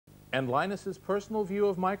And Linus's personal view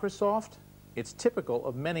of Microsoft? It's typical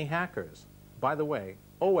of many hackers. By the way,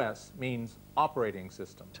 OS means operating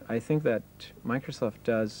system. I think that Microsoft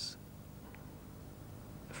does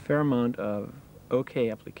a fair amount of okay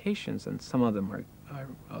applications, and some of them are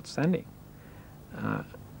outstanding.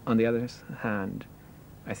 On the other hand,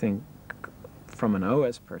 I think from an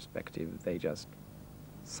OS perspective, they just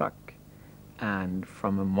suck. And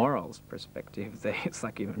from a morals perspective, they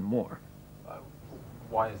suck even more.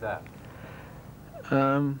 Why is that?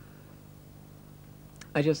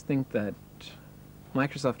 I just think that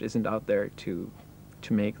Microsoft isn't out there to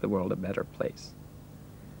make the world a better place.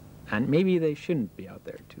 And maybe they shouldn't be out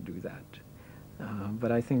there to do that.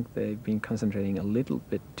 But I think they've been concentrating a little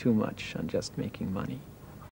bit too much on just making money.